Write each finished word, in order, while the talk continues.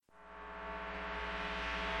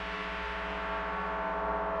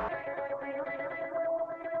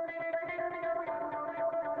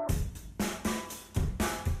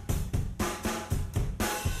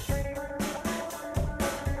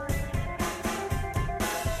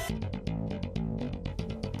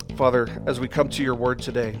Father, as we come to your word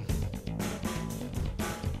today,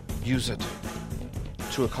 use it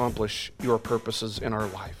to accomplish your purposes in our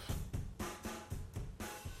life.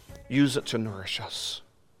 Use it to nourish us.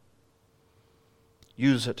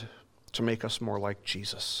 Use it to make us more like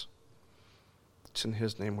Jesus. It's in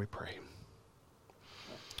his name we pray.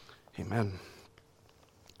 Amen.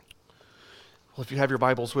 Well, if you have your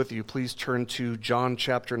Bibles with you, please turn to John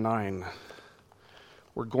chapter 9.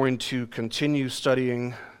 We're going to continue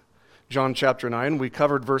studying John chapter 9. We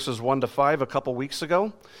covered verses 1 to 5 a couple weeks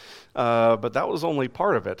ago, but that was only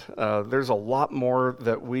part of it. There's a lot more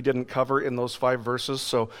that we didn't cover in those 5 verses,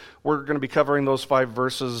 so we're going to be covering those 5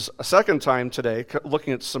 verses a second time today,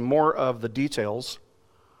 looking at some more of the details.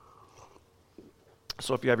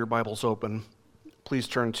 So if you have your Bibles open, please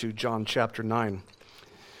turn to John chapter 9.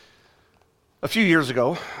 A few years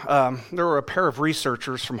ago, there were a pair of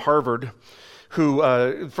researchers from Harvard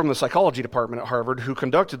from the psychology department at Harvard, who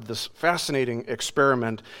conducted this fascinating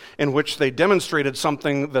experiment in which they demonstrated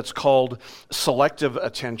something that's called selective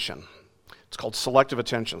attention. It's called selective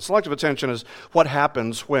attention. Selective attention is what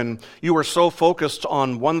happens when you are so focused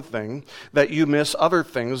on one thing that you miss other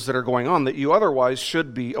things that are going on that you otherwise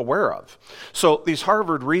should be aware of. So these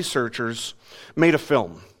Harvard researchers made a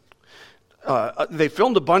film. They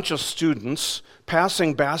filmed a bunch of students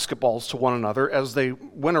passing basketballs to one another as they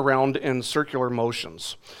went around in circular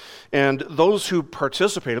motions. And those who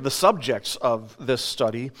participated, the subjects of this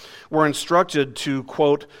study, were instructed to,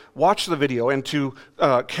 quote, watch the video and to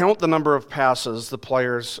count the number of passes the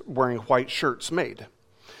players wearing white shirts made.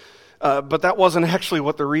 But that wasn't actually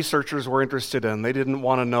what the researchers were interested in. They didn't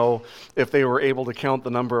want to know if they were able to count the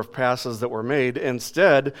number of passes that were made.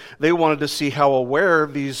 Instead, they wanted to see how aware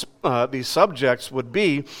these subjects would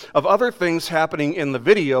be of other things happening in the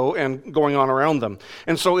video and going on around them.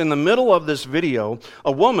 And so in the middle of this video,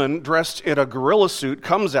 a woman dressed in a gorilla suit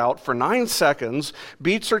comes out for 9 seconds,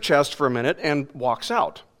 beats her chest for a minute, and walks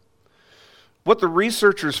out. What the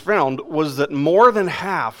researchers found was that more than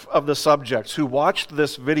half of the subjects who watched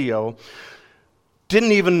this video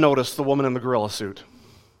didn't even notice the woman in the gorilla suit.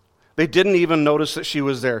 They didn't even notice that she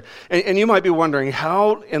was there. And you might be wondering,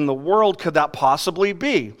 how in the world could that possibly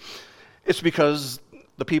be? It's because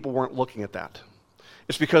the people weren't looking at that.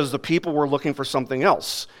 It's because the people were looking for something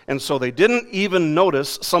else. And so they didn't even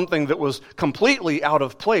notice something that was completely out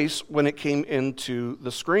of place when it came into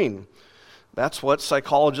the screen. That's what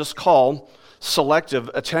psychologists call selective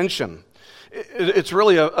attention. It's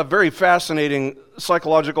really a very fascinating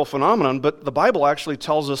psychological phenomenon, but the Bible actually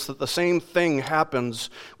tells us that the same thing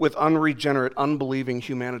happens with unregenerate, unbelieving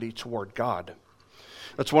humanity toward God.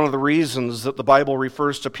 That's one of the reasons that the Bible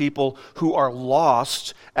refers to people who are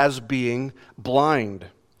lost as being blind.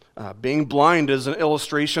 Being blind is an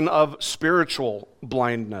illustration of spiritual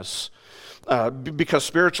blindness. Because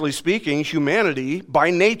spiritually speaking, humanity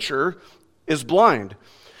by nature is blind.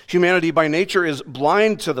 Humanity by nature is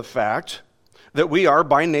blind to the fact that we are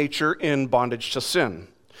by nature in bondage to sin.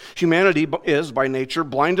 Humanity is by nature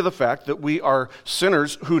blind to the fact that we are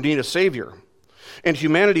sinners who need a Savior. And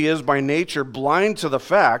humanity is by nature blind to the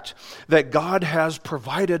fact that God has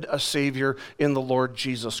provided a Savior in the Lord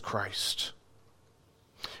Jesus Christ.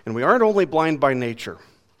 And we aren't only blind by nature,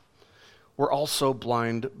 we're also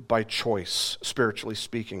blind by choice, spiritually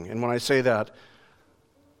speaking. And when I say that,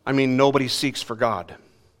 I mean nobody seeks for God.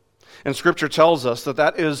 And Scripture tells us that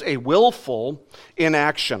that is a willful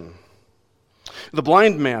inaction. The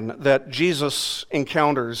blind man that Jesus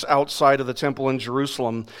encounters outside of the temple in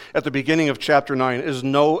Jerusalem at the beginning of chapter 9 is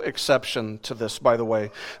no exception to this, by the way.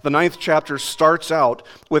 The 9th chapter starts out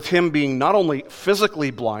with him being not only physically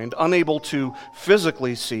blind, unable to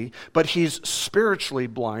physically see, but he's spiritually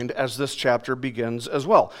blind as this chapter begins as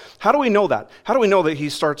well. How do we know that? How do we know that he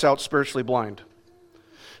starts out spiritually blind?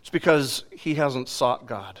 It's because he hasn't sought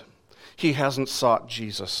God. He hasn't sought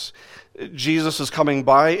Jesus. Jesus is coming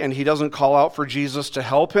by and he doesn't call out for Jesus to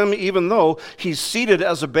help him, even though he's seated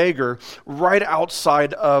as a beggar right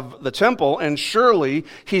outside of the temple. And surely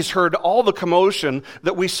he's heard all the commotion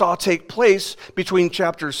that we saw take place between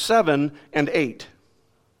chapters 7 and 8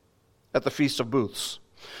 at the Feast of Booths.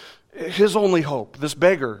 His only hope, this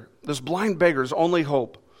blind beggar's only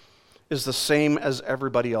hope, is the same as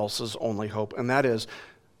everybody else's only hope, and that is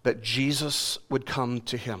that Jesus would come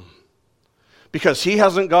to him. Because he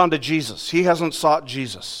hasn't gone to Jesus. He hasn't sought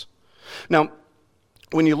Jesus. Now,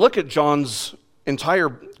 when you look at John's entire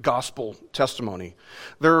gospel testimony.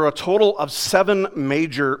 There are a total of 7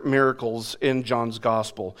 major miracles in John's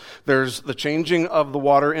gospel. There's the changing of the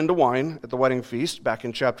water into wine at the wedding feast back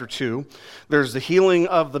in chapter 2. There's the healing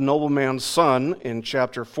of the nobleman's son in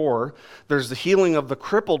chapter 4. There's the healing of the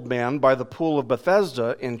crippled man by the pool of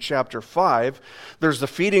Bethesda in chapter 5. There's the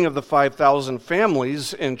feeding of the 5,000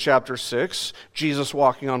 families in chapter 6. Jesus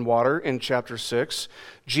walking on water in chapter 6.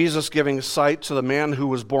 Jesus giving sight to the man who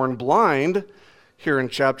was born blind here in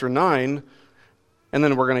chapter 9, and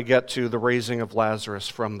then we're going to get to the raising of Lazarus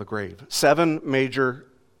from the grave. 7 major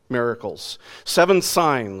miracles, 7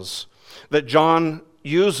 signs that John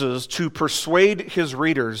uses to persuade his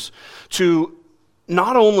readers to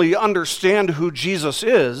not only understand who Jesus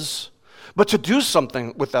is, but to do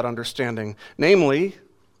something with that understanding, namely,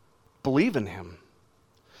 believe in him,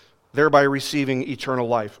 thereby receiving eternal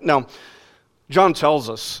life. Now, John tells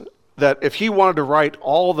us that if he wanted to write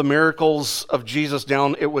all the miracles of Jesus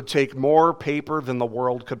down, it would take more paper than the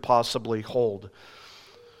world could possibly hold.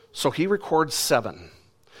 So he records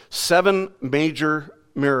 7 major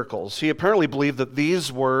miracles. He apparently believed that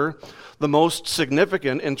these were the most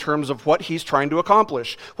significant in terms of what he's trying to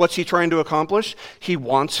accomplish. What's he trying to accomplish? He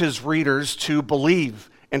wants his readers to believe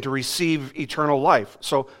and to receive eternal life.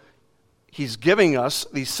 So he's giving us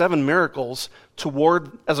these 7 miracles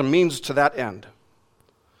as a means to that end.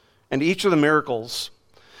 And each of the miracles,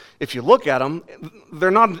 if you look at them, they're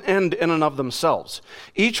not an end in and of themselves.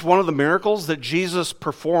 Each one of the miracles that Jesus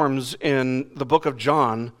performs in the book of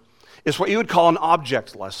John is what you would call an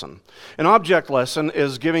object lesson. An object lesson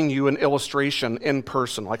is giving you an illustration in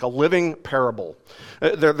person, like a living parable.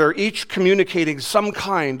 They're each communicating some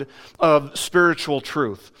kind of spiritual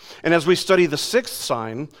truth. And as we study the 6th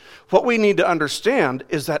sign, what we need to understand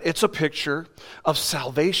is that it's a picture of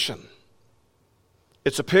salvation.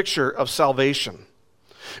 It's a picture of salvation.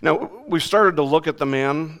 Now, we've started to look at the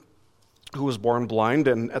man who was born blind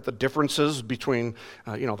and at the differences between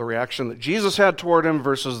the reaction that Jesus had toward him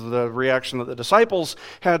versus the reaction that the disciples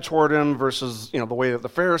had toward him versus the way that the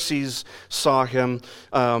Pharisees saw him.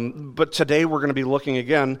 But today we're going to be looking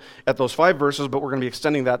again at those 5 verses, but we're going to be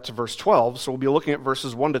extending that to verse 12. So we'll be looking at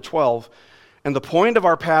verses 1 to 12. And the point of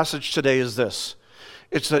our passage today is this.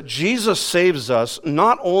 It's that Jesus saves us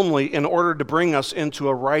not only in order to bring us into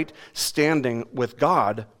a right standing with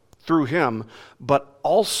God through him, but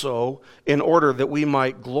also in order that we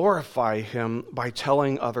might glorify him by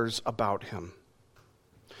telling others about him.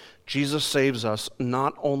 Jesus saves us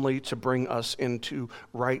not only to bring us into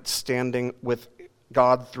right standing with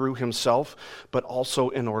God through himself, but also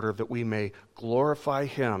in order that we may glorify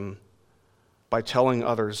him by telling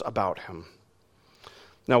others about him.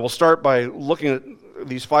 Now, we'll start by looking at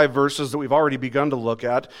these 5 verses that we've already begun to look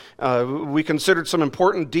at. We considered some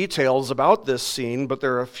important details about this scene, but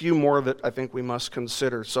there are a few more that I think we must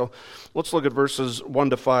consider. So let's look at verses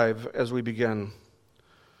 1 to 5 as we begin.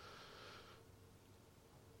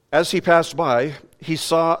 As he passed by, he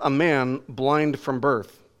saw a man blind from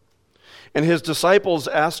birth. And his disciples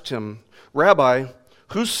asked him, "Rabbi,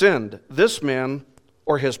 who sinned, this man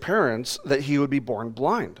or his parents, that he would be born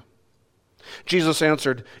blind?" Jesus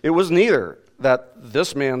answered, "It was neither that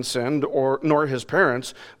this man sinned nor his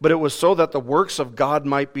parents, but it was so that the works of God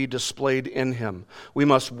might be displayed in him. We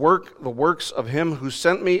must work the works of him who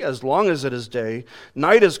sent me as long as it is day.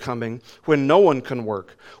 Night is coming when no one can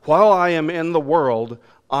work. While I am in the world,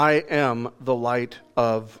 I am the light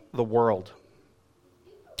of the world."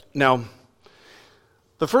 Now,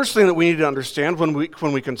 the first thing that we need to understand when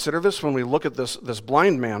we consider this, when we look at this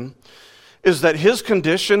blind man, is that his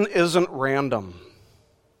condition isn't random.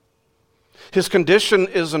 His condition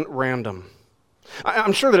isn't random.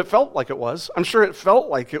 I'm sure that it felt like it was. I'm sure it felt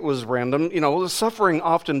like it was random. The suffering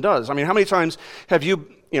often does. I mean, how many times have you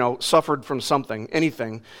suffered from something,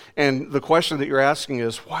 anything, and the question that you're asking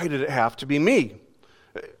is, why did it have to be me?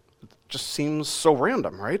 It just seems so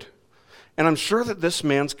random, right? And I'm sure that this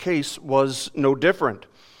man's case was no different.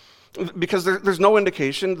 Because there's no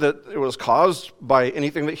indication that it was caused by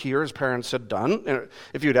anything that he or his parents had done. And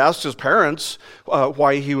if you'd asked his parents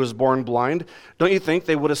why he was born blind, don't you think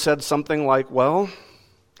they would have said something like, well,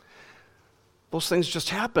 those things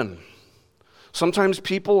just happen. Sometimes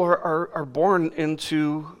people are born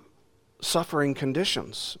into suffering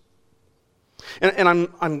conditions. And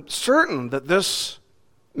I'm certain that this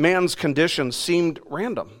man's condition seemed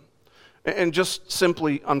random and just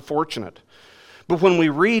simply unfortunate. But when we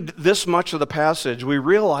read this much of the passage, we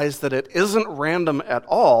realize that it isn't random at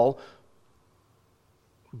all,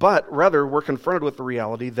 but rather we're confronted with the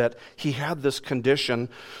reality that he had this condition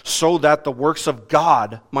so that the works of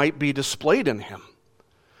God might be displayed in him.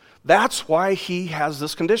 That's why he has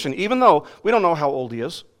this condition. Even though we don't know how old he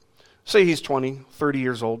is. Say he's 20, 30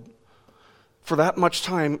 years old. For that much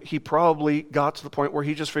time, he probably got to the point where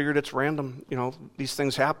he just figured it's random. These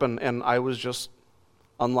things happen, and I was just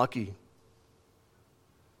unlucky.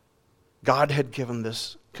 God had given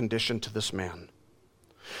this condition to this man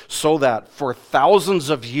so that for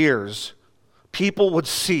thousands of years, people would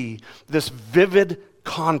see this vivid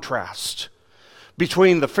contrast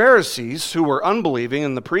between the Pharisees, who were unbelieving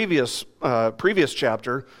in the previous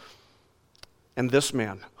chapter, and this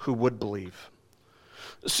man who would believe.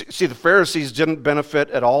 See, the Pharisees didn't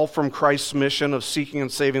benefit at all from Christ's mission of seeking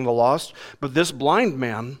and saving the lost, but this blind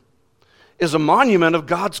man is a monument of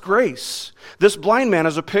God's grace. This blind man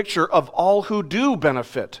is a picture of all who do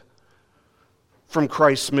benefit from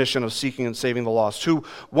Christ's mission of seeking and saving the lost, who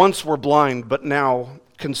once were blind but now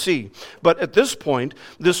can see. But at this point,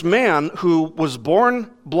 this man who was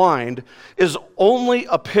born blind is only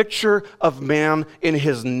a picture of man in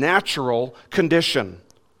his natural condition.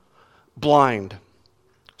 Blind.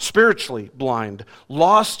 Spiritually blind,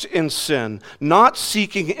 lost in sin, not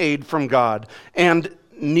seeking aid from God, and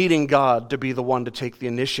needing God to be the one to take the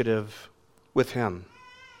initiative with him.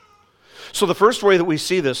 So the first way that we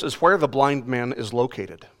see this is where the blind man is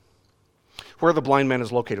located. Where the blind man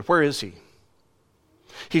is located. Where is he?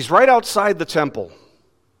 He's right outside the temple.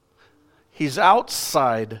 He's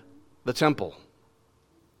outside the temple.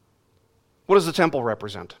 What does the temple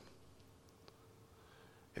represent?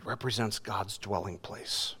 It represents God's dwelling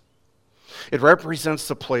place. It represents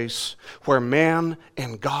the place where man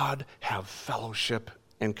and God have fellowship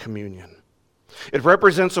and communion. It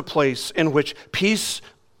represents a place in which peace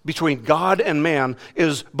between God and man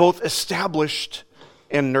is both established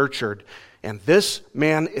and nurtured. And this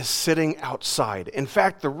man is sitting outside. In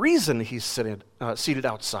fact, the reason he's seated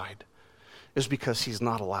outside is because he's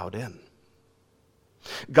not allowed in.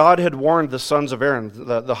 God had warned the sons of Aaron,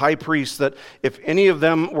 the high priest, that if any of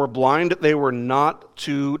them were blind, they were not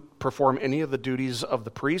to perform any of the duties of the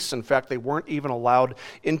priests. In fact, they weren't even allowed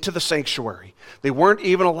into the sanctuary. They weren't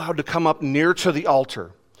even allowed to come up near to the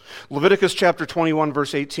altar. Leviticus chapter 21,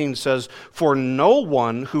 verse 18 says, "For no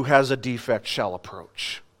one who has a defect shall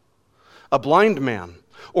approach. A blind man,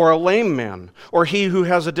 or a lame man, or he who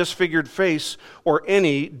has a disfigured face, or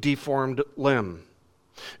any deformed limb."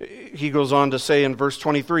 He goes on to say in verse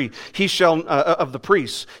 23, of the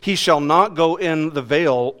priests, "He shall not go in the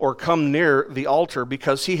veil or come near the altar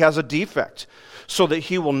because he has a defect, so that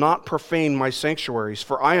he will not profane my sanctuaries,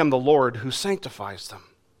 for I am the Lord who sanctifies them."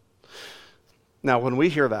 Now, when we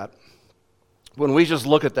hear that, when we just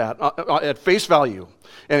look at that at face value,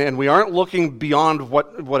 and we aren't looking beyond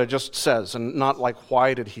what it just says, and not like,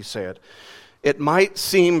 why did he say it? It might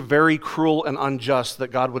seem very cruel and unjust that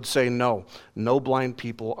God would say, no blind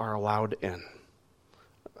people are allowed in.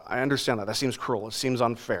 I understand that. That seems cruel. It seems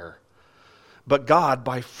unfair. But God,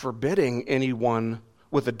 by forbidding anyone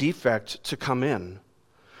with a defect to come in,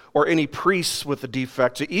 or any priests with a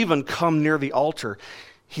defect to even come near the altar,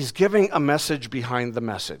 he's giving a message behind the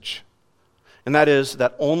message. And that is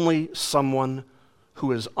that only someone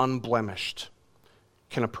who is unblemished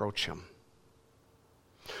can approach him.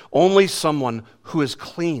 Only someone who is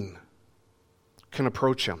clean can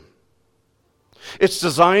approach him. It's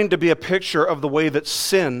designed to be a picture of the way that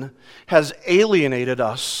sin has alienated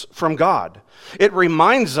us from God. It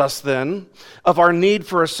reminds us then of our need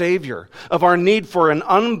for a Savior, of our need for an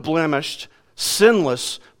unblemished,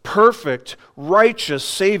 sinless, perfect, righteous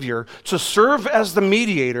Savior to serve as the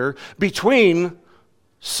mediator between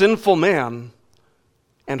sinful man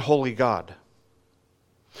and holy God.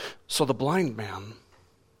 So the blind man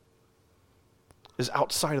is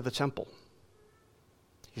outside of the temple.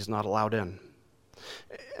 He's not allowed in.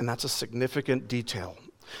 And that's a significant detail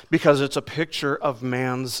because it's a picture of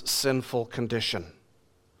man's sinful condition.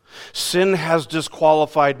 Sin has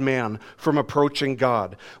disqualified man from approaching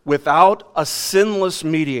God. Without a sinless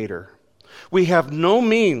mediator, we have no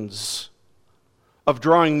means of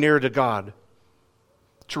drawing near to God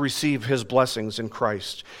to receive his blessings in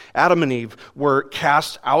Christ. Adam and Eve were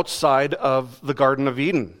cast outside of the Garden of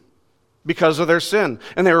Eden because of their sin,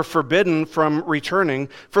 and they were forbidden from returning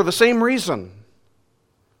for the same reason,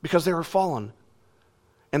 because they were fallen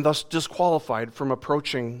and thus disqualified from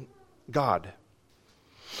approaching God.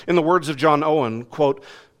 In the words of John Owen, quote,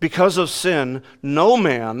 "Because of sin, no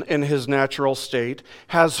man in his natural state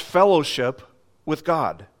has fellowship with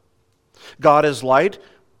God. God is light,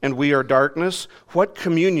 and we are darkness. What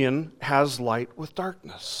communion has light with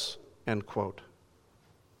darkness?" End quote.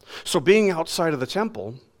 So being outside of the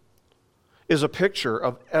temple is a picture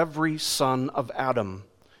of every son of Adam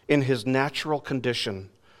in his natural condition,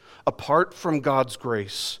 apart from God's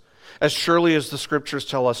grace As surely as the Scriptures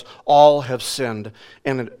tell us, all have sinned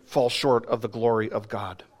and fall short of the glory of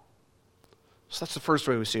God. So that's the first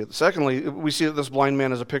way we see it. Secondly, we see that this blind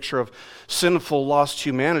man is a picture of sinful, lost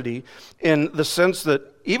humanity in the sense that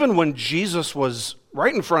even when Jesus was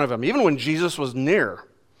right in front of him, even when Jesus was near,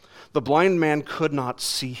 the blind man could not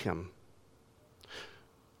see him.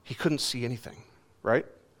 He couldn't see anything, right?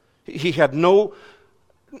 He had no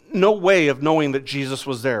way of knowing that Jesus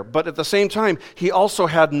was there. But at the same time, he also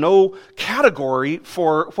had no category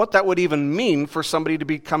for what that would even mean for somebody to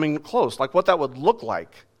be coming close, like what that would look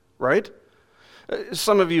like, right?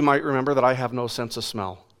 Some of you might remember that I have no sense of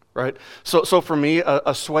smell, right? So for me,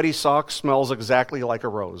 a sweaty sock smells exactly like a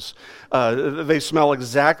rose. They smell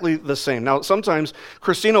exactly the same. Now, sometimes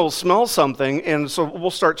Christina will smell something, and so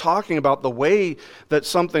we'll start talking about the way that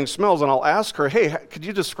something smells, and I'll ask her, hey, could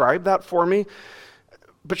you describe that for me?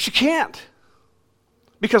 But she can't,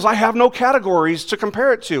 because I have no categories to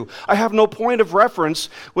compare it to. I have no point of reference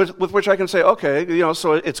with which I can say, okay,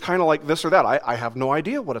 so it's kind of like this or that. I have no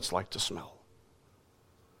idea what it's like to smell.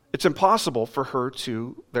 It's impossible for her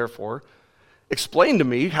to, therefore, explain to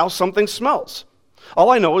me how something smells. All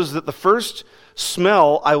I know is that the first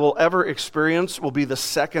smell I will ever experience will be the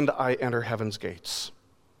second I enter heaven's gates.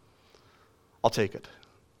 I'll take it.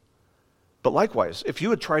 But likewise, if you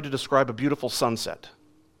had tried to describe a beautiful sunset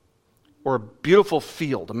or a beautiful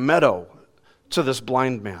field, a meadow, to this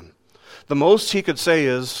blind man, the most he could say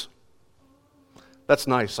is, that's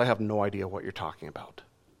nice, I have no idea what you're talking about.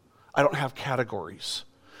 I don't have categories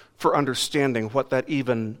for understanding what that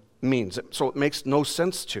even means. So it makes no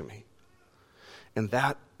sense to me. And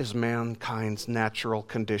that is mankind's natural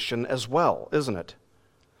condition as well, isn't it?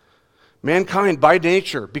 Mankind, by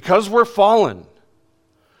nature, because we're fallen,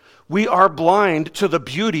 we are blind to the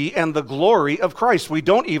beauty and the glory of Christ. We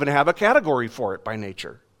don't even have a category for it by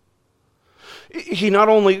nature.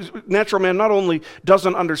 Natural man not only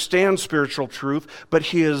doesn't understand spiritual truth, but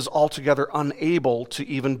he is altogether unable to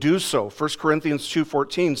even do so. 1 Corinthians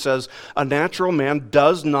 2:14 says, a natural man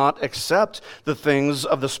does not accept the things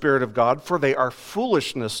of the Spirit of God, for they are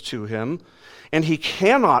foolishness to him, and he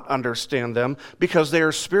cannot understand them because they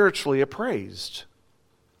are spiritually appraised.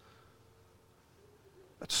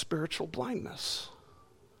 That's spiritual blindness.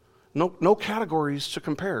 No categories to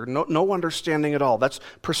compare, no understanding at all. That's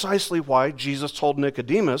precisely why Jesus told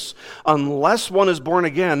Nicodemus, unless one is born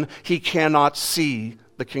again, he cannot see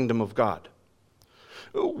the kingdom of God.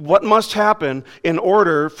 What must happen in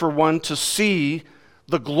order for one to see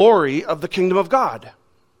the glory of the kingdom of God?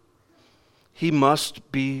 He must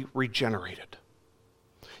be regenerated.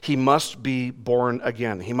 He must be born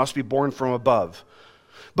again. He must be born from above.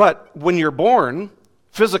 But when you're born,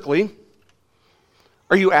 physically,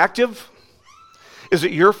 are you active? Is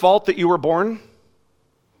it your fault that you were born?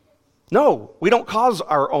 No, we don't cause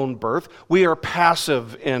our own birth. We are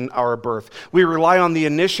passive in our birth. We rely on the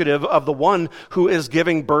initiative of the one who is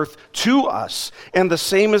giving birth to us. And the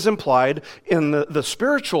same is implied in the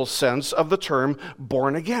spiritual sense of the term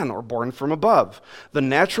born again or born from above. The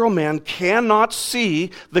natural man cannot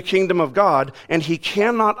see the kingdom of God, and he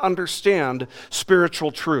cannot understand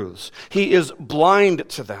spiritual truths. He is blind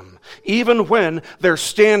to them, even when they're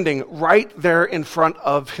standing right there in front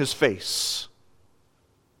of his face.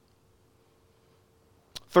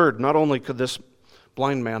 Third, not only could this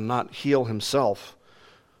blind man not heal himself,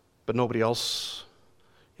 but nobody else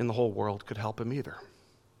in the whole world could help him either.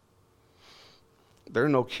 There are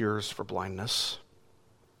no cures for blindness.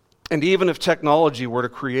 And even if technology were to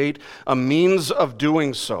create a means of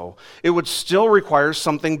doing so, it would still require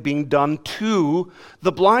something being done to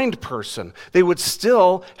the blind person. They would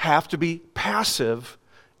still have to be passive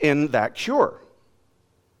in that cure.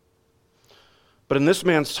 But in this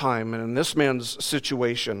man's time and in this man's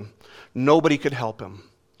situation, nobody could help him.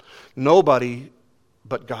 Nobody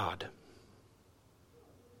but God.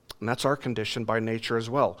 And that's our condition by nature as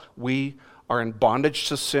well. We are in bondage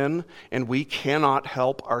to sin, and we cannot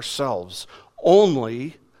help ourselves.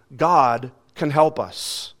 Only God can help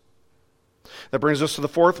us. That brings us to the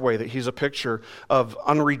fourth way that he's a picture of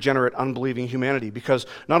unregenerate, unbelieving humanity, because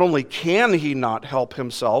not only can he not help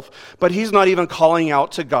himself, but he's not even calling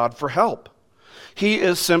out to God for help. He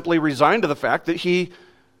is simply resigned to the fact that he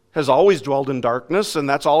has always dwelled in darkness, and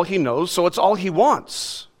that's all he knows, so it's all he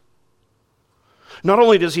wants. Not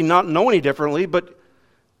only does he not know any differently, but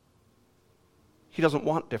he doesn't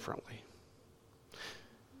want differently.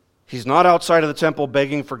 He's not outside of the temple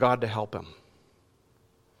begging for God to help him.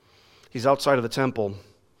 He's outside of the temple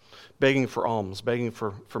begging for alms, begging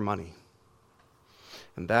for money.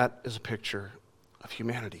 And that is a picture of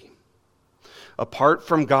humanity. Apart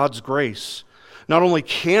from God's grace, Not only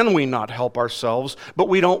can we not help ourselves, but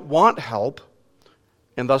we don't want help,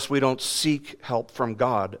 and thus we don't seek help from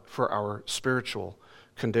God for our spiritual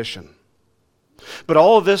condition. But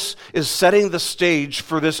all of this is setting the stage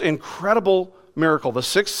for this incredible miracle, the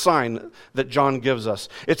sixth sign that John gives us.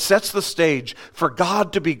 It sets the stage for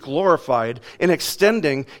God to be glorified in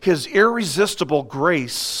extending his irresistible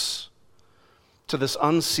grace to this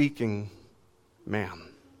unseeking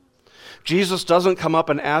man. Jesus doesn't come up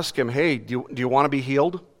and ask him, hey, do you want to be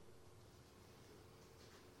healed?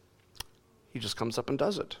 He just comes up and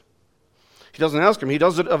does it. He doesn't ask him. He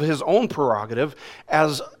does it of his own prerogative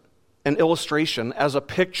as an illustration, as a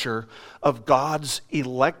picture of God's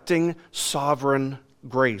electing sovereign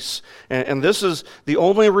grace. And this is the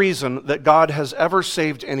only reason that God has ever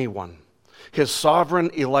saved anyone. His sovereign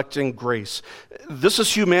electing grace. This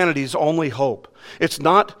is humanity's only hope. It's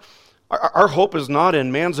not, our hope is not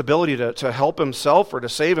in man's ability to help himself or to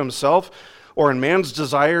save himself, or in man's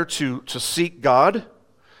desire to seek God.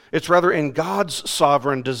 It's rather in God's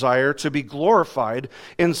sovereign desire to be glorified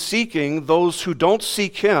in seeking those who don't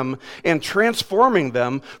seek him and transforming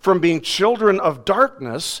them from being children of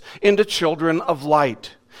darkness into children of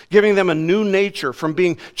light, giving them a new nature from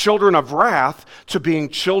being children of wrath to being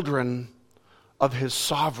children of his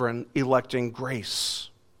sovereign electing grace.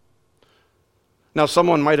 Now,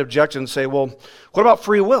 someone might object and say, well, what about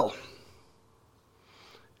free will?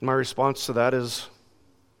 And my response to that is,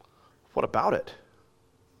 what about it?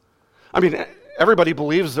 I mean, everybody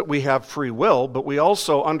believes that we have free will, but we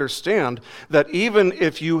also understand that even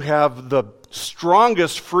if you have the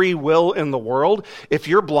strongest free will in the world, if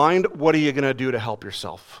you're blind, what are you going to do to help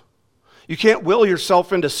yourself? You can't will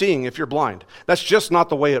yourself into seeing if you're blind. That's just not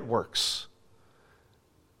the way it works.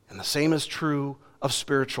 And the same is true of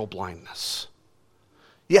spiritual blindness.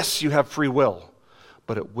 Yes, you have free will,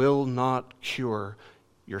 but it will not cure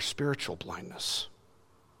your spiritual blindness.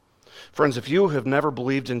 Friends, if you have never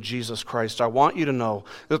believed in Jesus Christ, I want you to know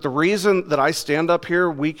that the reason that I stand up here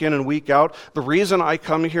week in and week out, the reason I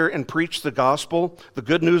come here and preach the gospel, the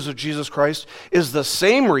good news of Jesus Christ, is the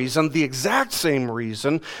same reason, the exact same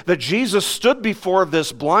reason, that Jesus stood before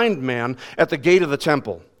this blind man at the gate of the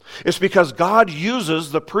temple. It's because God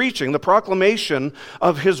uses the preaching, the proclamation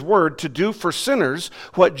of his word to do for sinners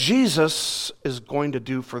what Jesus is going to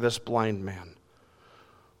do for this blind man.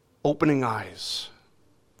 Opening eyes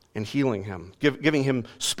and healing him, giving him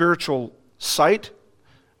spiritual sight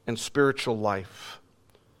and spiritual life.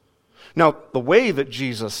 Now, the way that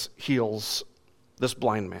Jesus heals this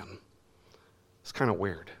blind man is kind of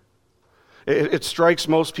weird. It strikes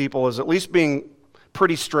most people as at least being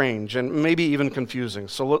pretty strange and maybe even confusing.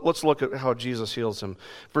 So let's look at how Jesus heals him.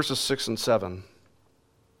 Verses 6 and 7.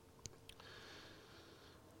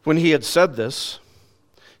 When he had said this,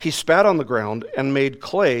 he spat on the ground and made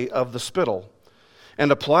clay of the spittle, and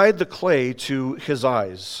applied the clay to his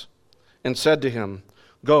eyes, and said to him,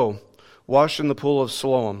 "Go, wash in the pool of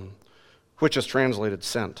Siloam," which is translated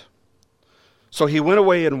sent. So he went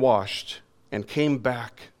away and washed, and came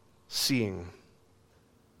back seeing.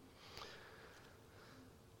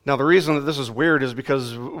 Now, the reason that this is weird is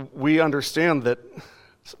because we understand that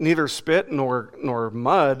neither spit nor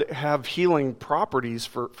mud have healing properties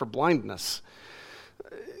for blindness.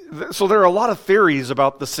 So there are a lot of theories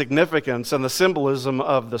about the significance and the symbolism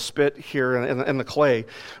of the spit here and the clay.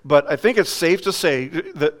 But I think it's safe to say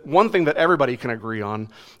that one thing that everybody can agree on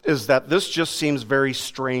is that this just seems very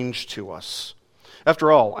strange to us.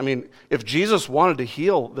 After all, I mean, if Jesus wanted to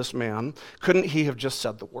heal this man, couldn't he have just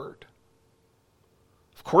said the word?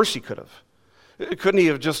 Of course he could have. Couldn't he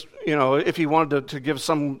have just, if he wanted to give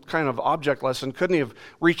some kind of object lesson, couldn't he have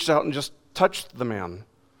reached out and just touched the man?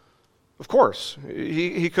 Of course.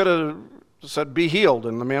 He could have said, "Be healed,"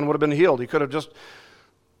 and the man would have been healed. He could have just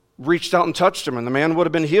reached out and touched him, and the man would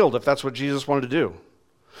have been healed if that's what Jesus wanted to do.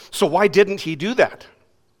 So why didn't he do that?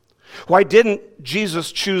 Why didn't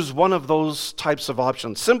Jesus choose one of those types of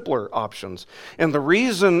options, simpler options? And the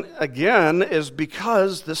reason, again, is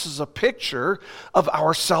because this is a picture of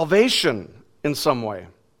our salvation in some way.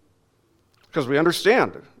 Because we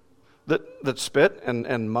understand that spit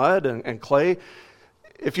and mud and clay,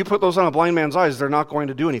 if you put those on a blind man's eyes, they're not going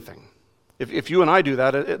to do anything. If you and I do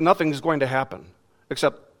that, nothing's going to happen,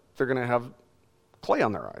 except they're going to have clay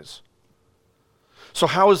on their eyes. So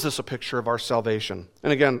how is this a picture of our salvation?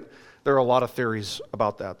 And again, there are a lot of theories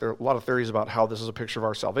about that. There are a lot of theories about how this is a picture of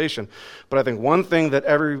our salvation. But I think one thing that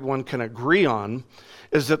everyone can agree on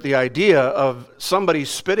is that the idea of somebody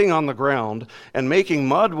spitting on the ground and making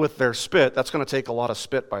mud with their spit, that's going to take a lot of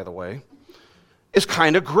spit, by the way, is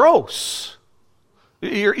kind of gross.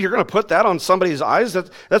 You're going to put that on somebody's eyes?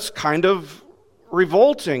 That's kind of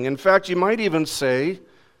revolting. In fact, you might even say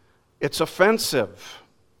it's offensive.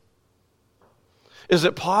 Is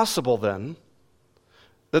it possible then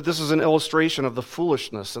that this is an illustration of the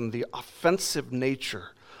foolishness and the offensive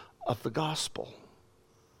nature of the gospel?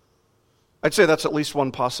 I'd say that's at least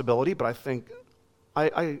one possibility, but I think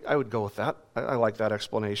I would go with that. I like that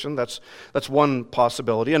explanation. That's one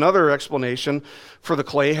possibility. Another explanation for the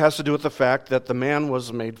clay has to do with the fact that the man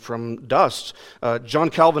was made from dust. John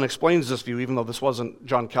Calvin explains this view, even though this wasn't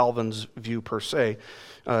John Calvin's view per se.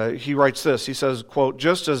 He writes this, he says, quote,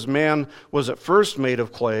 "Just as man was at first made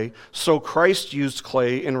of clay, so Christ used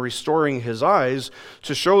clay in restoring his eyes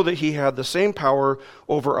to show that he had the same power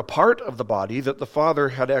over a part of the body that the Father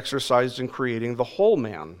had exercised in creating the whole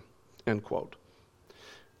man," end quote.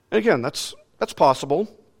 And again, that's possible.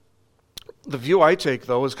 The view I take,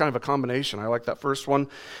 though, is kind of a combination. I like that first one,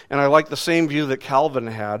 and I like the same view that Calvin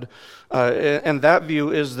had. And that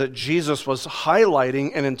view is that Jesus was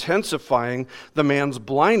highlighting and intensifying the man's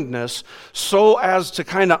blindness so as to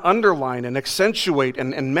kind of underline and accentuate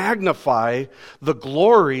and magnify the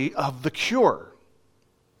glory of the cure.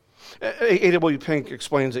 A.W. Pink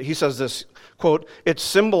explains it. He says this, quote, "It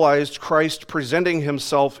symbolized Christ presenting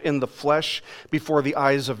himself in the flesh before the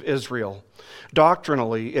eyes of Israel.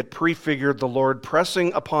 Doctrinally, it prefigured the Lord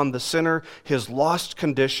pressing upon the sinner his lost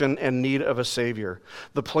condition and need of a Savior.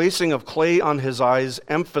 The placing of clay on his eyes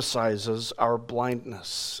emphasizes our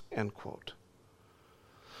blindness," end quote.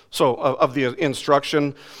 So, of the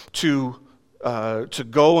instruction to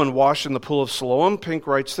go and wash in the pool of Siloam, Pink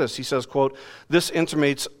writes this. He says, quote, "This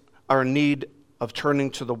intimates our need of turning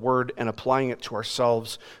to the Word and applying it to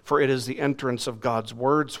ourselves, for it is the entrance of God's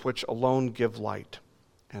words which alone give light,"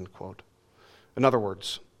 end quote. In other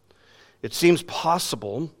words, it seems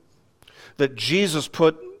possible that Jesus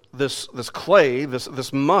put this clay,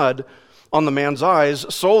 this mud, on the man's eyes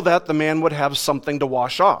so that the man would have something to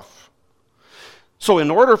wash off. So in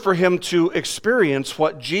order for him to experience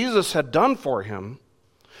what Jesus had done for him,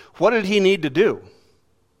 what did he need to do?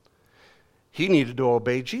 He needed to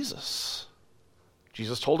obey Jesus.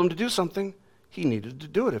 Jesus told him to do something. He needed to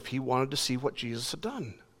do it if he wanted to see what Jesus had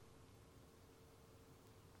done.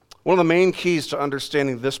 One of the main keys to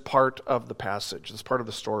understanding this part of the passage, this part of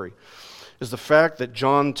the story, is the fact that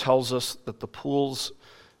John tells us that the pool's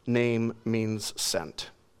name means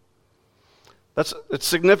sent. It's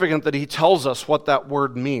significant that he tells us what that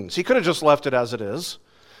word means. He could have just left it as it is.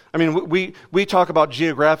 I mean, we talk about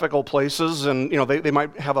geographical places and, they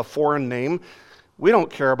might have a foreign name. We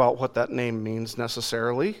don't care about what that name means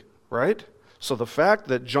necessarily, right? So the fact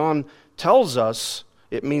that John tells us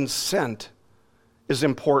it means sent is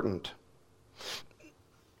important.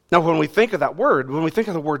 Now, when we think of that word, when we think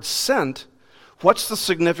of the word sent, what's the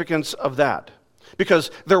significance of that?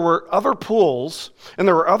 Because there were other pools and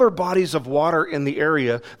there were other bodies of water in the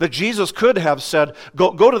area that Jesus could have said,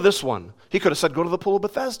 go to this one. He could have said, go to the pool of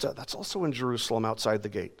Bethesda. That's also in Jerusalem outside the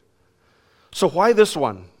gate. So why this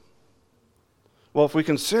one? Well, if we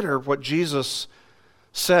consider what Jesus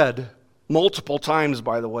said multiple times,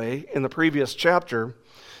 by the way, in the previous chapter,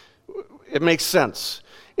 it makes sense.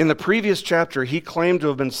 In the previous chapter, he claimed to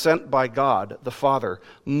have been sent by God, the Father,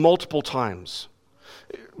 multiple times.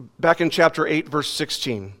 Back in chapter 8, verse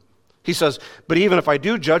 16, he says, "But even if I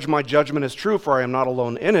do judge, my judgment is true, for I am not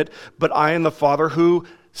alone in it, but I and the Father who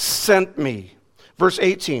sent me." Verse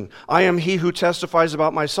 18, "I am he who testifies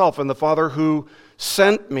about myself, and the Father who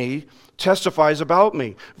sent me testifies about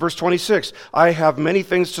me." Verse 26, "I have many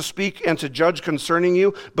things to speak and to judge concerning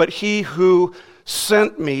you, but he who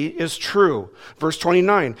sent me is true." Verse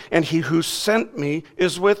 29, "And he who sent me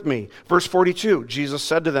is with me." Verse 42, Jesus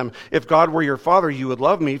said to them, "If God were your Father, you would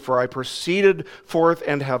love me, for I proceeded forth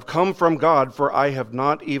and have come from God, for I have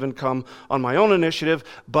not even come on my own initiative,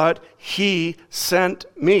 but he sent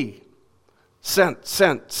me." Sent.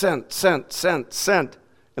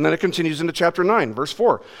 And then it continues into chapter 9, verse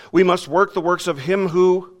 4. "We must work the works of him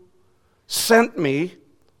who sent me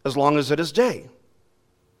as long as it is day."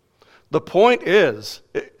 The point is,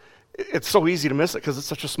 it's so easy to miss it because it's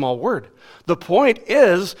such a small word. The point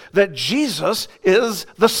is that Jesus is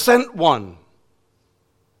the sent one.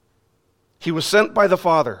 He was sent by the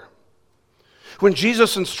Father. When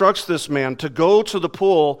Jesus instructs this man to go to the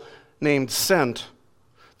pool named Sent,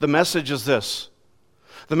 the message is this.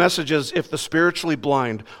 The message is, if the spiritually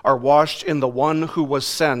blind are washed in the one who was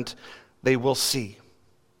sent, they will see.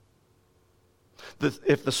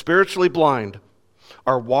 If the spiritually blind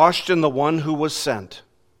are washed in the one who was sent,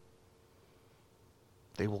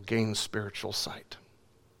 they will gain spiritual sight.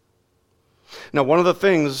 Now, one of the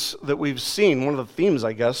things that we've seen, one of the themes,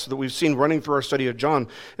 I guess, that we've seen running through our study of John,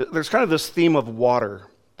 there's kind of this theme of water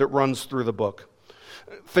that runs through the book.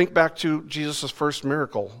 Think back to Jesus' first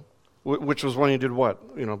miracle, which was when he did what?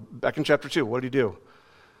 Back in chapter 2, what did he do?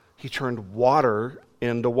 He turned water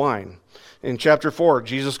into wine. In chapter 4,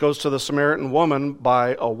 Jesus goes to the Samaritan woman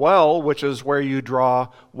by a well, which is where you draw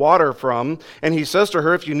water from. And he says to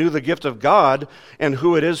her, if you knew the gift of God and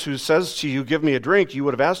who it is who says to you, give me a drink, you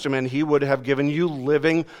would have asked him, and he would have given you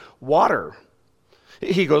living water.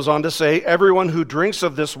 He goes on to say, everyone who drinks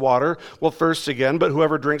of this water will thirst again, but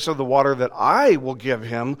whoever drinks of the water that I will give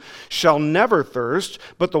him shall never thirst,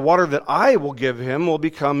 but the water that I will give him will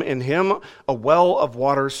become in him a well of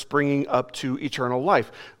water springing up to eternal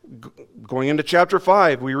life. Going into chapter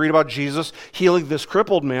 5, we read about Jesus healing this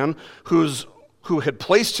crippled man who had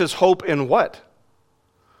placed his hope in what?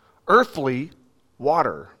 Earthly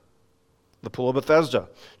water. The pool of Bethesda.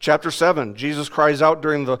 Chapter 7, Jesus cries out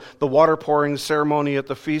during the water pouring ceremony at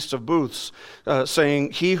the Feast of Booths, saying,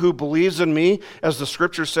 he who believes in me, as the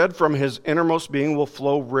scripture said, from his innermost being will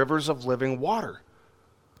flow rivers of living water.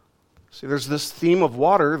 See, there's this theme of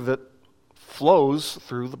water that flows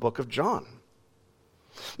through the book of John.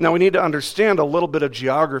 Now, we need to understand a little bit of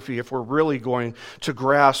geography if we're really going to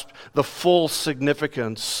grasp the full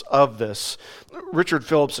significance of this. Richard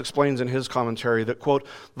Phillips explains in his commentary that, quote,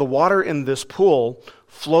 the water in this pool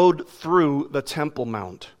flowed through the Temple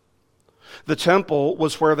Mount. The temple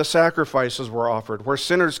was where the sacrifices were offered, where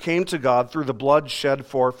sinners came to God through the blood shed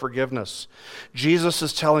for forgiveness. Jesus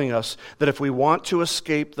is telling us that if we want to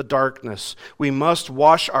escape the darkness, we must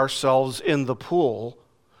wash ourselves in the pool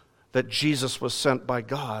that Jesus was sent by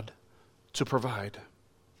God to provide.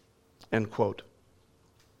 End quote.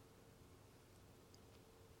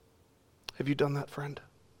 Have you done that, friend?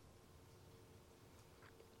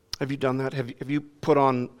 Have you done that? Have you put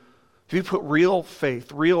real faith,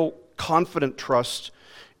 real confident trust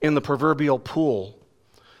in the proverbial pool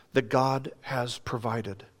that God has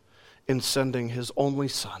provided in sending his only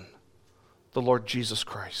Son, the Lord Jesus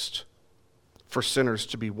Christ, for sinners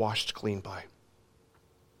to be washed clean by?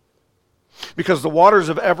 Because the waters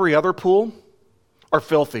of every other pool are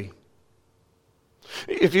filthy.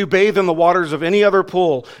 If you bathe in the waters of any other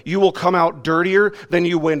pool, you will come out dirtier than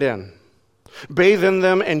you went in. Bathe in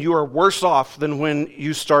them and you are worse off than when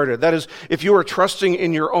you started. That is, if you are trusting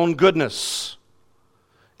in your own goodness,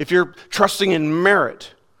 if you're trusting in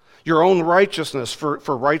merit, your own righteousness for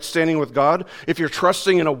right standing with God, if you're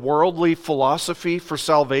trusting in a worldly philosophy for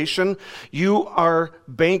salvation, you are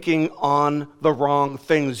banking on the wrong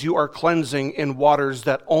things. You are cleansing in waters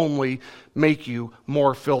that only make you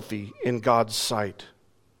more filthy in God's sight.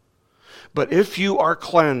 But if you are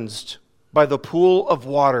cleansed by the pool of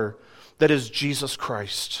water that is Jesus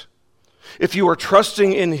Christ, if you are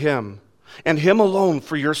trusting in him and him alone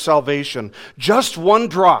for your salvation, just one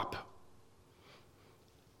drop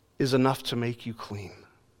is enough to make you clean.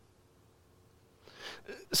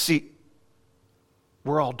 See,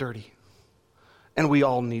 we're all dirty, and we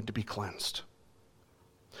all need to be cleansed.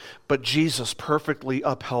 But Jesus perfectly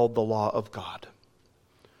upheld the law of God.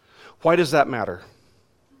 Why does that matter?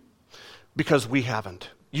 Because we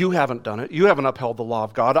haven't. You haven't done it. You haven't upheld the law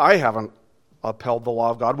of God. I haven't upheld the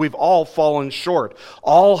law of God. We've all fallen short.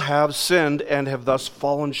 All have sinned and have thus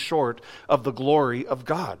fallen short of the glory of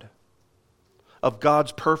God, of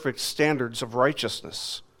God's perfect standards of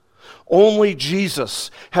righteousness. Only Jesus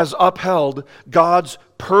has upheld God's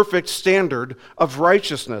perfect standard of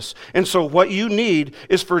righteousness. And so what you need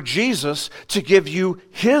is for Jesus to give you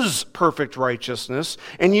his perfect righteousness,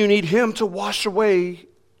 and you need him to wash away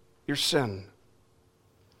your sin.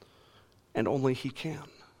 And only he can.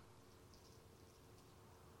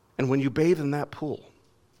 And when you bathe in that pool,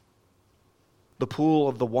 the pool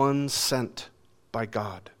of the one sent by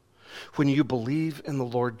God, when you believe in the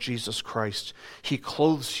Lord Jesus Christ, he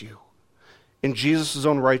clothes you in Jesus'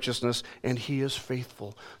 own righteousness, and he is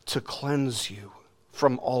faithful to cleanse you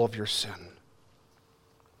from all of your sin.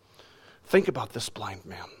 Think about this blind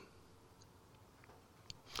man.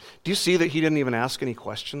 Do you see that he didn't even ask any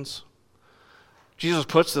questions? Jesus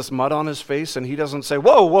puts this mud on his face, and he doesn't say,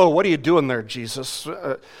 whoa, what are you doing there, Jesus?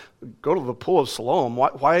 Go to the pool of Siloam.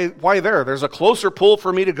 Why there? There's a closer pool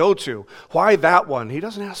for me to go to. Why that one? He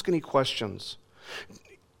doesn't ask any questions.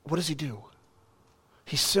 What does he do?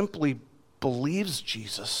 He simply believes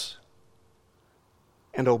Jesus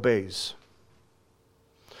and obeys.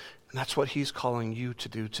 And that's what he's calling you to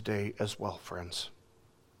do today as well, friends.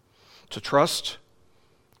 To trust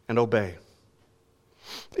and obey.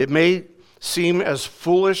 It may seem as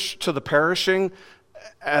foolish to the perishing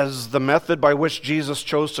as the method by which Jesus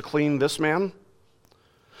chose to clean this man.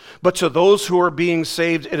 But to those who are being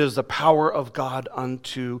saved, it is the power of God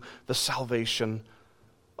unto the salvation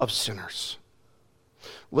of sinners.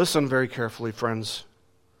 Listen very carefully, friends.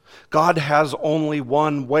 God has only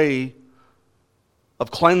one way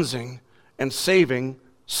of cleansing and saving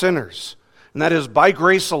sinners, and that is by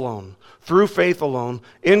grace alone, through faith alone,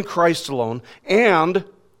 in Christ alone, and,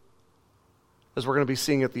 as we're going to be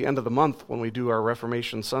seeing at the end of the month when we do our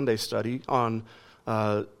Reformation Sunday study on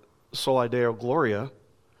Soli Deo Gloria,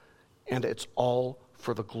 and it's all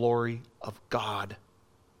for the glory of God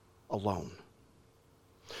alone.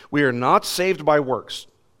 We are not saved by works.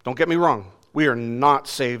 Don't get me wrong. We are not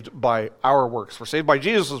saved by our works. We're saved by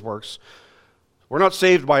Jesus' works. We're not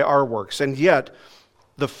saved by our works. And yet,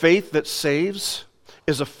 the faith that saves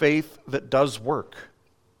is a faith that does work.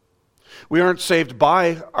 We aren't saved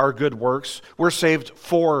by our good works. We're saved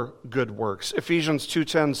for good works. Ephesians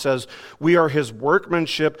 2:10 says, we are his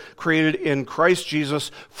workmanship created in Christ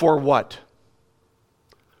Jesus for what?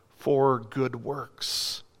 For good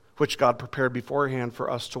works, which God prepared beforehand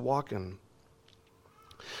for us to walk in.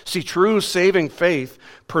 See, true saving faith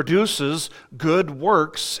produces good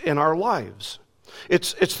works in our lives.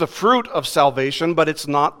 It's the fruit of salvation, but it's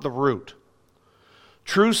not the root.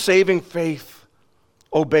 True saving faith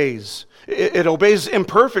obeys. It obeys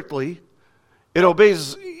imperfectly. It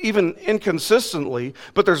obeys even inconsistently,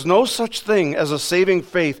 but there's no such thing as a saving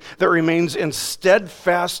faith that remains in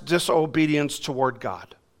steadfast disobedience toward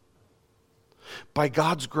God. By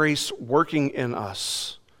God's grace working in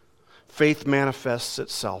us, faith manifests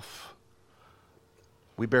itself.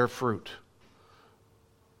 We bear fruit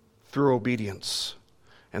through obedience.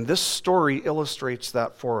 And this story illustrates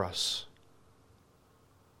that for us.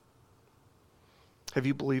 Have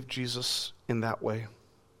you believed Jesus in that way?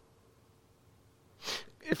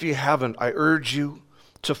 If you haven't, I urge you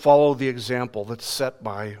to follow the example that's set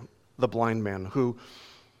by the blind man who,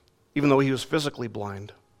 even though he was physically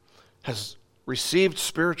blind, has received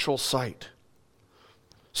spiritual sight.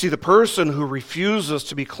 See, the person who refuses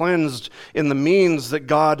to be cleansed in the means that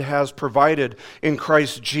God has provided in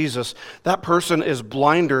Christ Jesus, that person is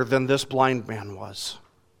blinder than this blind man was.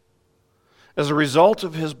 As a result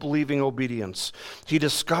of his believing obedience, he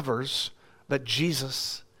discovers that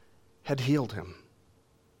Jesus had healed him.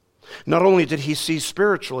 Not only did he see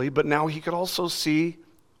spiritually, but now he could also see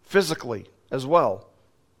physically as well.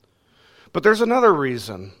 But there's another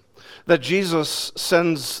reason that Jesus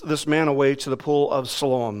sends this man away to the pool of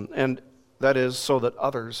Siloam, and that is so that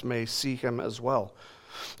others may see him as well.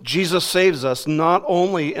 Jesus saves us not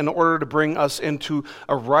only in order to bring us into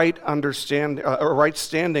a right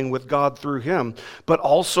standing with God through him, but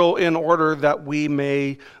also in order that we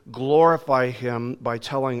may glorify him by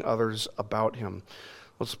telling others about him.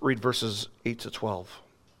 Let's read verses 8 to 12.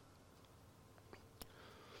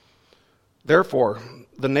 Therefore,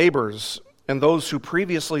 the neighbors and those who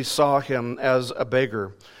previously saw him as a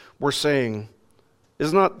beggar were saying,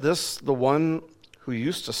 "Is not this the one who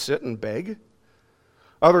used to sit and beg?"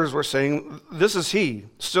 Others were saying, "This is he."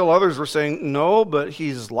 Still others were saying, "No, but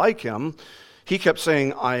he's like him." He kept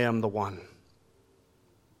saying, "I am the one."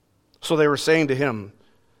 So they were saying to him,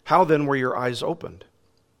 "How then were your eyes opened?"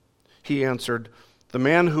 He answered, "The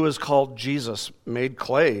man who is called Jesus made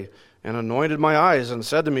clay and anointed my eyes and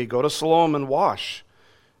said to me, 'Go to Siloam and wash.'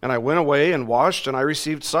 And I went away and washed, and I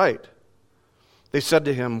received sight." They said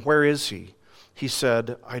to him, "Where is he?" He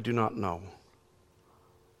said, "I do not know."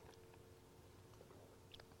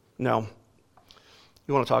 Now,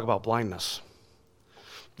 you want to talk about blindness.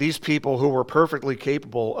 These people who were perfectly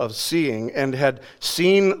capable of seeing and had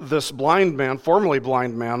seen this blind man, formerly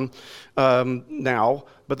blind man now,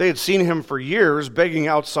 but they had seen him for years begging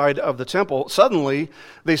outside of the temple. Suddenly,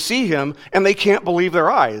 they see him and they can't believe their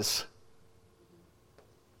eyes.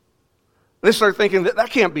 They start thinking that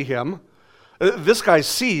can't be him. This guy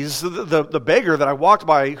sees. The beggar that I walked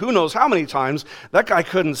by who knows how many times, that guy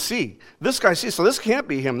couldn't see. This guy sees, so this can't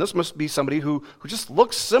be him. This must be somebody who just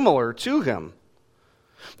looks similar to him.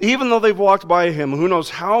 Even though they've walked by him who knows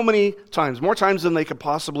how many times, more times than they could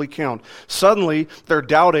possibly count, suddenly they're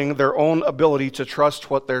doubting their own ability to trust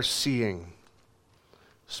what they're seeing.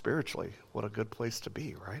 Spiritually, what a good place to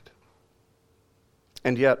be, right?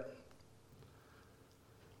 And yet,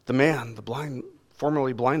 the man, the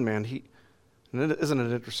formerly blind man, and isn't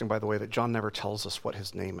it interesting, by the way, that John never tells us what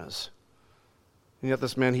his name is? And yet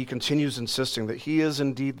this man, he continues insisting that he is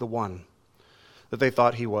indeed the one that they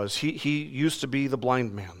thought he was. He used to be the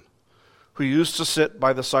blind man who used to sit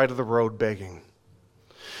by the side of the road begging.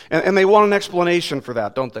 And they want an explanation for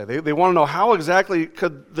that, don't they? They want to know, how exactly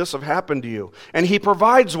could this have happened to you? And he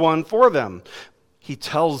provides one for them. He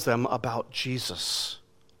tells them about Jesus.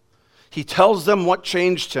 He tells them what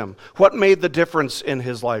changed him, what made the difference in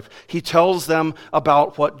his life. He tells them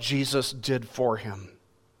about what Jesus did for him.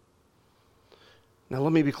 Now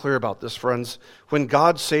let me be clear about this, friends. When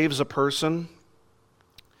God saves a person,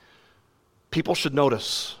 people should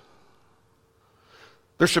notice.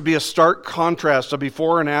 There should be a stark contrast of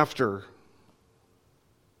before and after.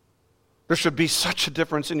 There should be such a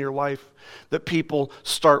difference in your life that people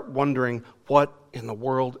start wondering, what in the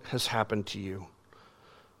world has happened to you?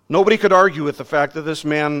 Nobody could argue with the fact that this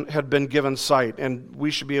man had been given sight, and we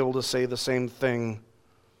should be able to say the same thing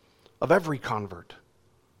of every convert.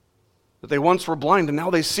 That they once were blind and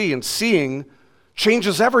now they see, and seeing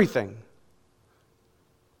changes everything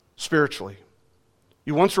spiritually.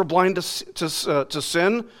 You once were blind to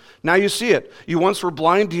sin, now you see it. You once were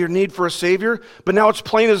blind to your need for a Savior, but now it's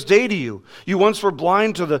plain as day to you. You once were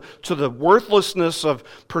blind to the worthlessness of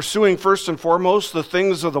pursuing first and foremost the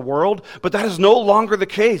things of the world, but that is no longer the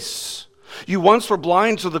case. You once were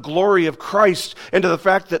blind to the glory of Christ and to the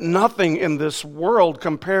fact that nothing in this world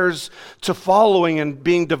compares to following and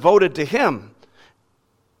being devoted to Him.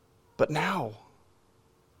 But now,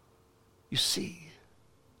 you see.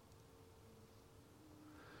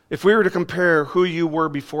 If we were to compare who you were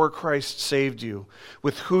before Christ saved you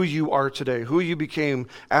with who you are today, who you became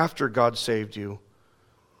after God saved you,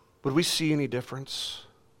 would we see any difference?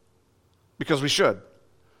 Because we should.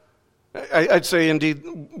 I'd say, indeed,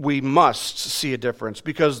 we must see a difference,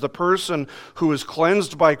 because the person who is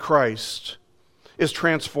cleansed by Christ is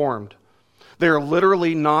transformed. They are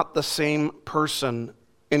literally not the same person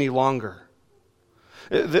any longer.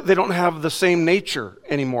 They don't have the same nature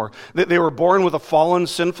anymore. They were born with a fallen,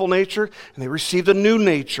 sinful nature, and they received a new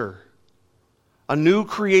nature, a new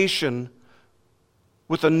creation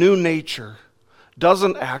with a new nature.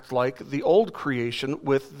 Doesn't act like the old creation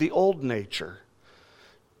with the old nature.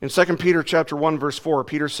 In 2 Peter chapter 1, verse 4,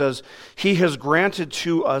 Peter says, He has granted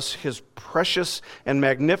to us His precious and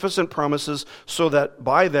magnificent promises, so that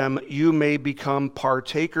by them you may become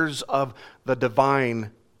partakers of the divine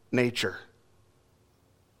nature.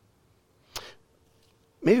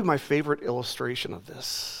 Maybe my favorite illustration of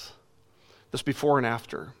this before and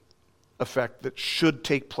after effect that should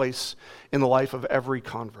take place in the life of every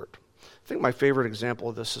convert. I think my favorite example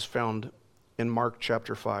of this is found in Mark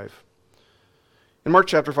chapter 5. In Mark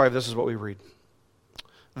chapter 5, this is what we read.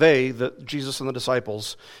 Jesus and the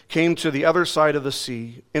disciples, came to the other side of the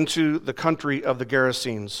sea, into the country of the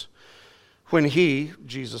Gerasenes. When he,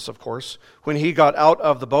 Jesus of course, when he got out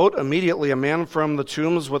of the boat, immediately a man from the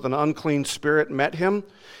tombs with an unclean spirit met him,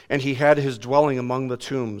 and he had his dwelling among the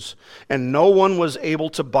tombs. And no one was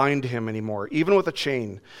able to bind him anymore, even with a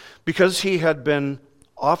chain, because he had been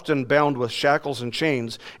often bound with shackles and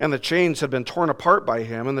chains, and the chains had been torn apart by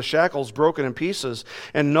him, and the shackles broken in pieces,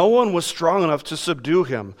 and no one was strong enough to subdue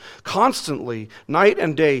him. Constantly, night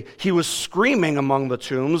and day, he was screaming among the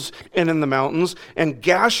tombs and in the mountains, and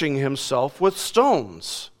gashing himself with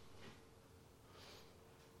stones.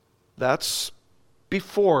 That's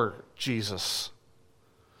before Jesus.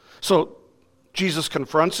 So Jesus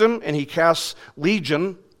confronts him, and he casts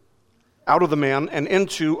legion out of the man and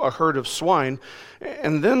into a herd of swine.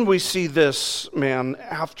 And then we see this man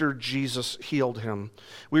after Jesus healed him.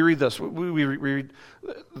 We read this. We read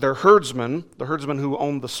their herdsman, the herdsman who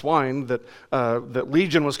owned the swine that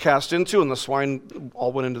legion was cast into, and the swine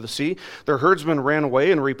all went into the sea. Their herdsman ran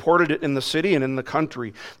away and reported it in the city and in the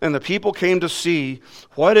country. And the people came to see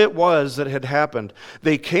what it was that had happened.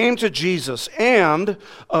 They came to Jesus and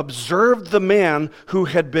observed the man who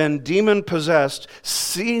had been demon-possessed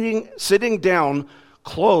sitting down,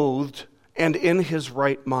 clothed and in his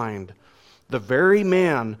right mind, the very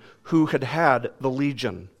man who had had the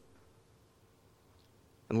legion.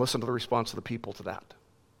 And listen to the response of the people to that.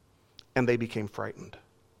 And they became frightened.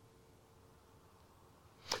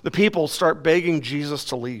 The people start begging Jesus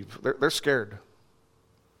to leave. They're scared.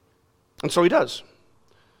 And so he does.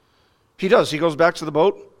 He goes back to the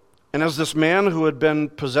boat, and as this man who had been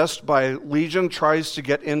possessed by legion tries to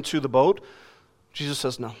get into the boat, Jesus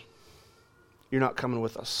says, "No, you're not coming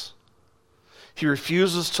with us." He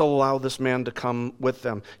refuses to allow this man to come with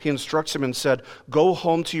them. He instructs him and said, "Go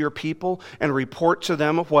home to your people and report to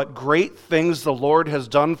them what great things the Lord has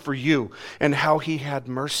done for you and how he had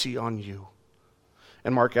mercy on you."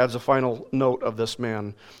 And Mark adds a final note of this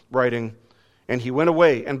man, writing, "And he went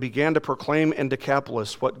away and began to proclaim in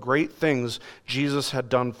Decapolis what great things Jesus had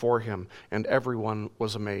done for him, and everyone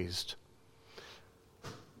was amazed."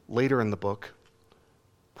 Later in the book,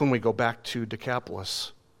 when we go back to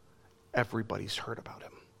Decapolis, everybody's heard about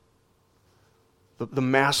him. The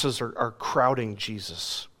masses are crowding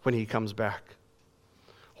Jesus when he comes back.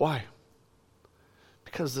 Why?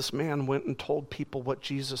 Because this man went and told people what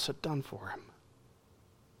Jesus had done for him.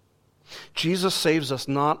 Jesus saves us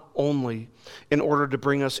not only in order to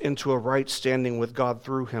bring us into a right standing with God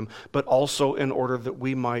through him, but also in order that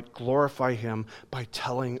we might glorify him by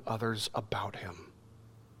telling others about him.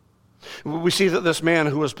 We see that this man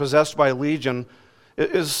who was possessed by a legion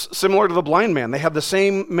is similar to the blind man. They had the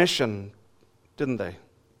same mission, didn't they?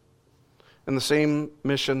 And the same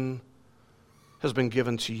mission has been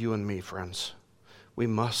given to you and me, friends. We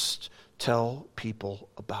must tell people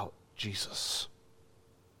about Jesus.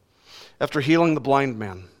 After healing the blind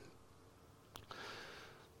man,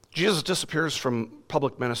 Jesus disappears from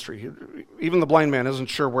public ministry. Even the blind man isn't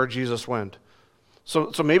sure where Jesus went.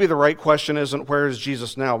 So maybe the right question isn't, where is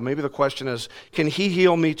Jesus now? Maybe the question is, can he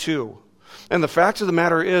heal me too? And the fact of the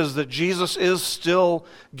matter is that Jesus is still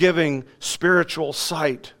giving spiritual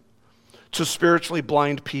sight to spiritually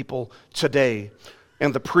blind people today.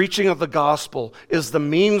 And the preaching of the gospel is the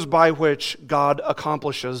means by which God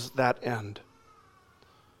accomplishes that end.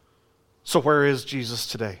 So where is Jesus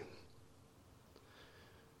today?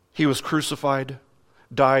 He was crucified,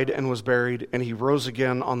 died, and was buried, and he rose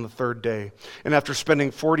again on the third day. And after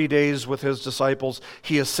spending 40 days with his disciples,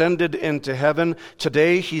 he ascended into heaven.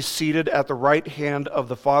 Today he's seated at the right hand of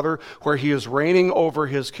the Father, where he is reigning over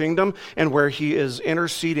his kingdom and where he is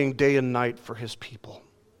interceding day and night for his people.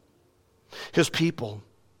 His people,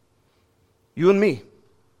 you and me,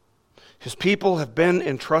 his people have been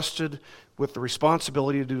entrusted with the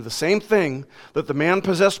responsibility to do the same thing that the man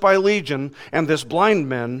possessed by a legion and this blind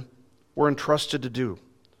man were entrusted to do.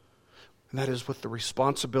 And that is with the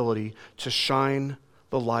responsibility to shine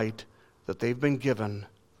the light that they've been given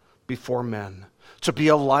before men, to be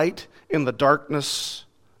a light in the darkness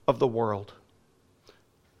of the world.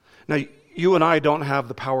 Now, you and I don't have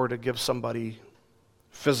the power to give somebody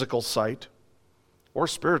physical sight or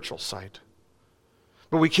spiritual sight,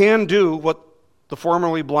 but we can do what the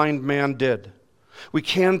formerly blind man did. We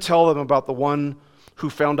can tell them about the one who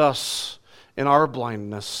found us in our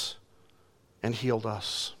blindness and healed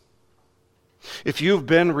us. If you've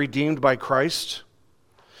been redeemed by Christ,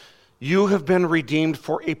 you have been redeemed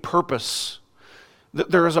for a purpose.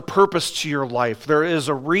 There is a purpose to your life. There is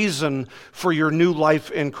a reason for your new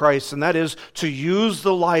life in Christ, and that is to use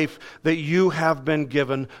the life that you have been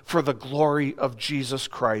given for the glory of Jesus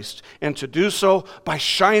Christ, and to do so by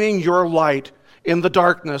shining your light in the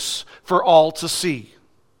darkness for all to see.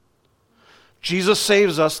 Jesus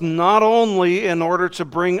saves us not only in order to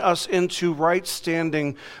bring us into right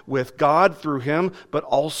standing with God through him, but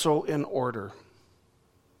also in order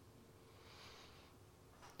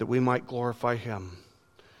that we might glorify him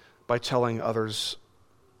by telling others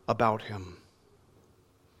about him.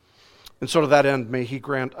 And so to that end, may he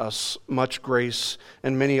grant us much grace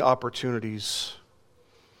and many opportunities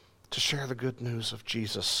to share the good news of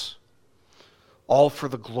Jesus, all for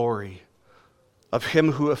the glory of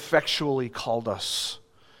him who effectually called us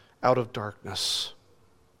out of darkness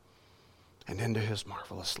and into his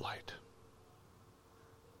marvelous light.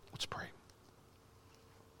 Let's pray.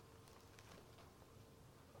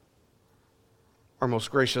 Our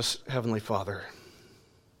most gracious Heavenly Father,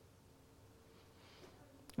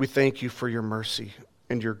 we thank you for your mercy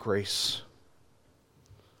and your grace,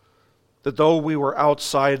 that though we were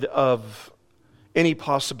outside of any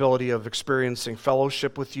possibility of experiencing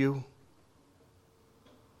fellowship with you,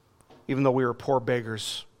 even though we were poor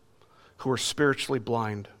beggars who were spiritually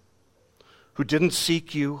blind, who didn't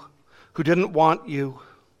seek you, who didn't want you,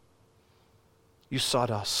 you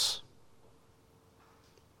sought us.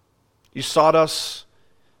 You sought us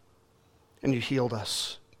and you healed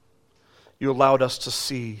us. You allowed us to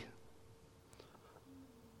see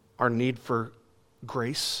our need for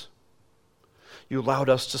grace. You allowed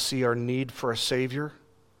us to see our need for a Savior.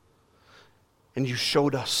 And you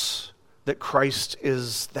showed us that Christ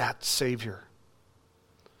is that Savior.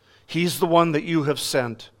 He's the one that you have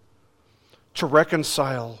sent to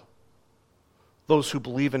reconcile those who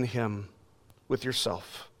believe in him with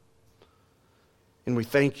yourself. And we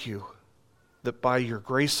thank you that by your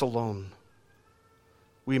grace alone,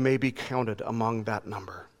 we may be counted among that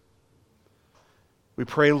number. We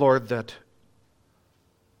pray, Lord, that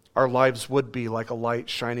our lives would be like a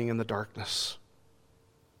light shining in the darkness,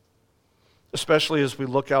 especially as we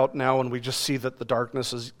look out now and we just see that the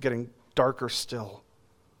darkness is getting darker still.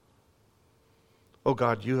 Oh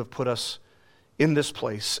God, you have put us in this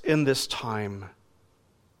place, in this time,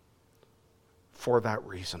 for that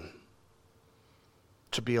reason,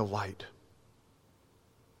 to be a light.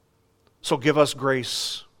 So give us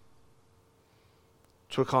grace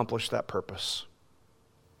to accomplish that purpose.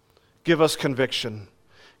 Give us conviction.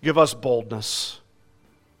 Give us boldness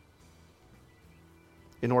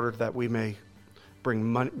in order that we may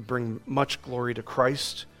bring much glory to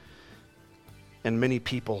Christ and many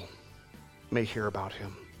people may hear about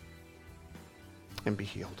him and be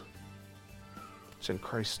healed. It's in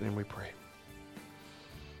Christ's name we pray.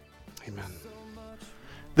 Amen.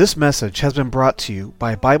 This message has been brought to you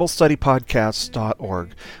by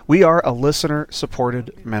BibleStudyPodcasts.org. We are a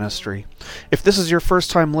listener-supported ministry. If this is your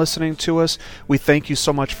first time listening to us, we thank you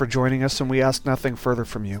so much for joining us, and we ask nothing further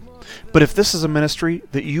from you. But if this is a ministry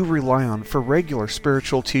that you rely on for regular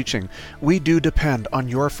spiritual teaching, we do depend on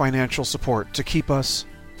your financial support to keep us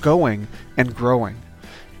going and growing.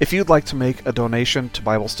 If you'd like to make a donation to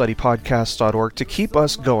BibleStudyPodcasts.org to keep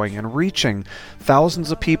us going and reaching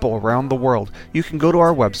thousands of people around the world, you can go to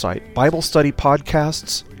our website,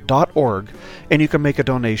 BibleStudyPodcasts.org, and you can make a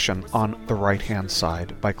donation on the right-hand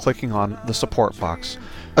side by clicking on the support box.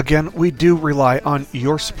 Again, we do rely on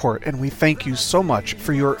your support, and we thank you so much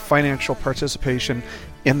for your financial participation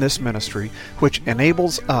in this ministry, which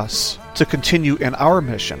enables us to continue in our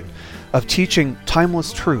mission of teaching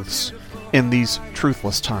timeless truths in these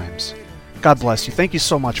truthless times. God bless you. Thank you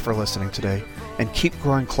so much for listening today, and keep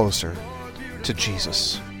growing closer to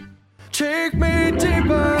Jesus. Take me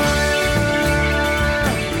deeper.